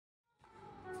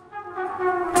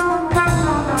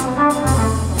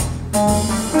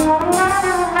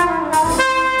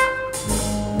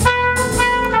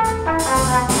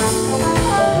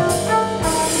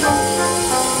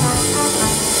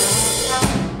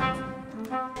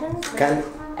Can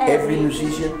every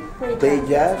musician play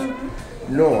jazz?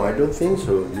 No, I don't think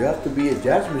so. You have to be a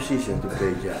jazz musician to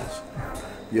play jazz.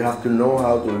 You have to know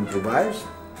how to improvise.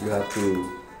 You have to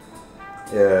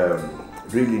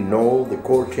really know the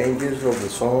chord changes of the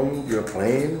song you're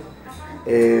playing.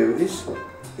 It's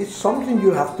something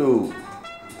you have to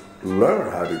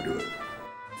learn how to do it.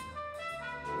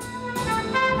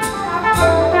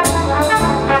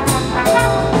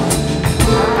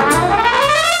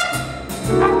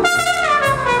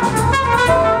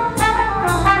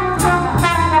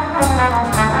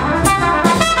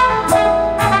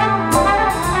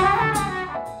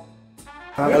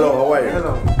 Hello, how are you?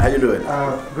 Hello. How you doing?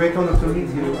 Great honor to meet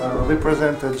you.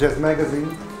 Represent a jazz magazine.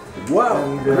 Wow,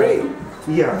 and, great.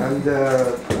 Yeah, and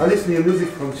I listen to your music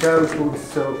from childhood,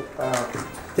 so...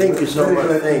 Thank you so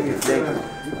much, thank you.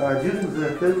 During the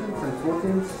 13th and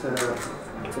 14th,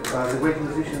 the great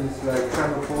musicians like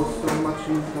Chano Posо,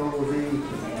 they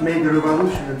made a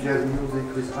revolution in jazz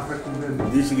music with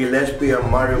afro-kubinской. Dizzy Gillespie and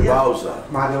Mario Bauza.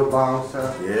 Mario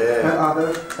Bauza, Yeah. and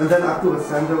others, and then Arturo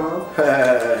Sandoval.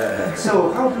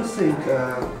 So how do you think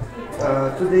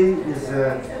today is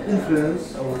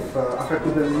influence of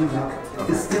afro-Cuban music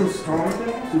is still strong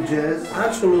to jazz?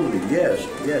 Absolutely, yes,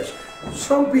 yes.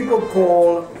 Some people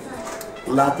call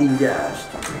Latin jazz,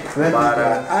 but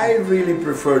I really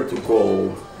prefer to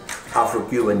call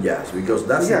Afro-Cuban jazz because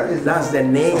that's the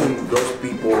name those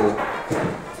people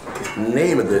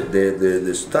name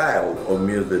the style of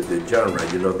music, the genre.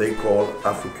 You know, they call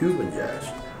Afro-Cuban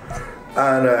jazz,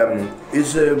 and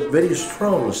it's a very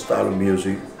strong style of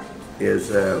music. It's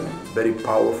very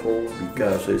powerful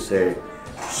because it's a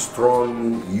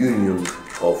strong union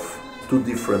of two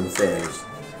different things: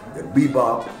 the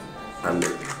bebop and the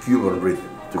Cuban rhythm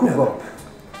together.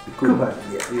 Cuban.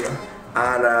 Yeah.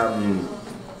 And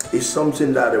it's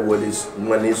something that when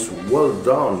it's well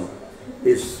done,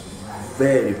 it's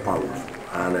very powerful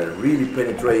and really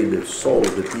penetrate the soul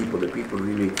of the people. The people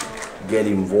really get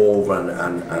involved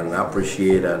and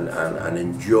appreciate and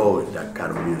enjoy that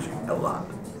kind of music a lot.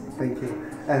 Thank you.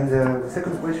 And the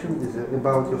second question is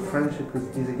about your friendship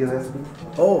with Dizzy Gillespie.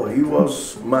 Oh, he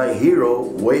was my hero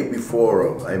way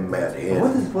before I met him.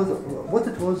 What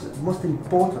was most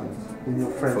important in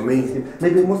your friendship? For me,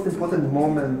 maybe the most important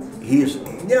moment.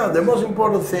 The most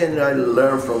important thing I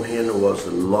learned from him was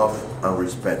the love and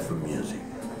respect for music,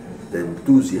 the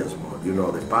enthusiasm, you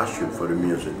know, the passion for the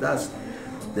music. That's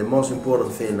the most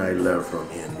important thing I learned from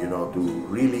him, you know, to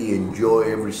really enjoy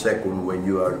every second when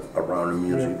you are around the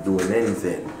music, doing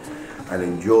anything, and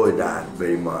enjoy that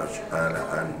very much,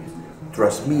 and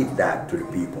transmit that to the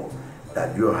people,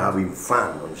 that you're having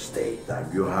fun on stage,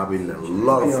 that you're having a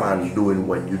lot of fun doing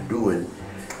what you're doing.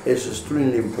 It's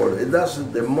extremely important. That's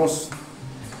the most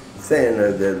thing,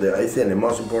 I think the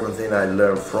most important thing I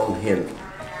learned from him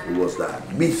was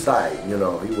that. Besides, you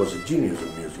know, he was a genius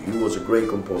of music. He was a great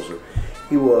composer.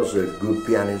 He was a good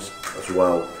pianist as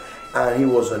well, and he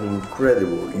was an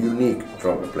incredible, unique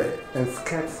trumpet player. And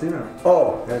scat singer.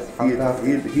 Oh, that's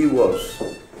fantastic. He was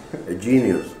a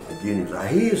genius, And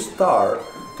he started,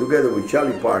 together with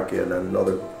Charlie Parker and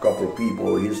another couple of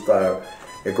people, he started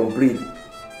a complete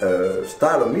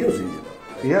style of music.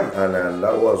 You know? Yeah. And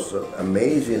that was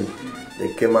amazing.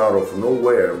 They came out of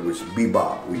nowhere with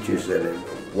bebop, which is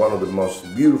one of the most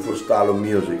beautiful style of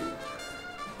music.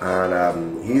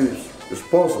 And he was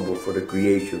responsible for the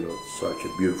creation of such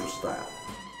a beautiful style.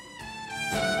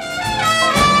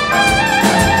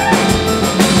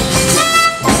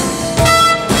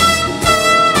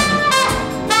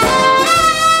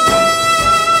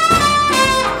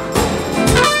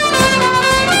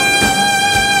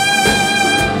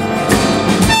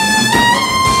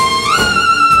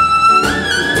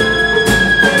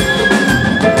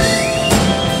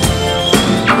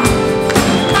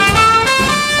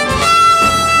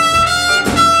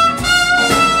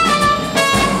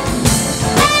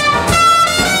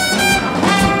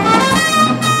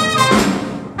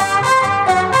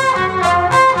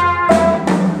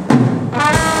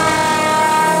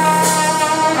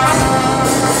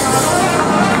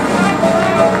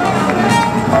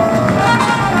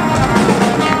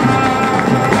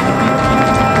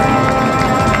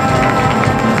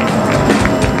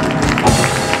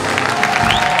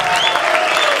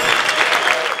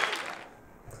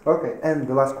 Okay, and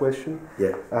the last question.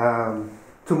 Yeah.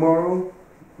 Tomorrow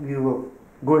you will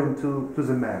go into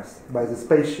the Mars by the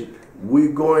spaceship.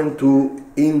 We're going to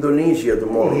Indonesia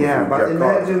tomorrow. Yeah, but Jakarta.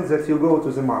 imagine that you go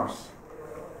to the Mars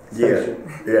spaceship.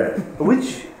 Yeah.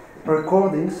 Which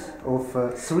recordings of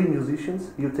 3 musicians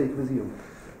you take with you?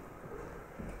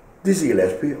 Dizzy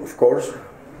Gillespie, of course.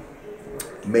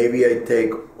 Maybe I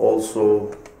take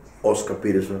also Oscar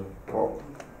Peterson. Wow.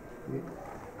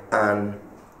 And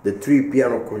the 3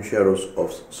 piano concertos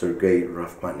of Sergei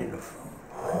Rachmaninoff.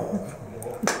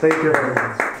 Thank you very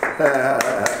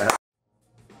much.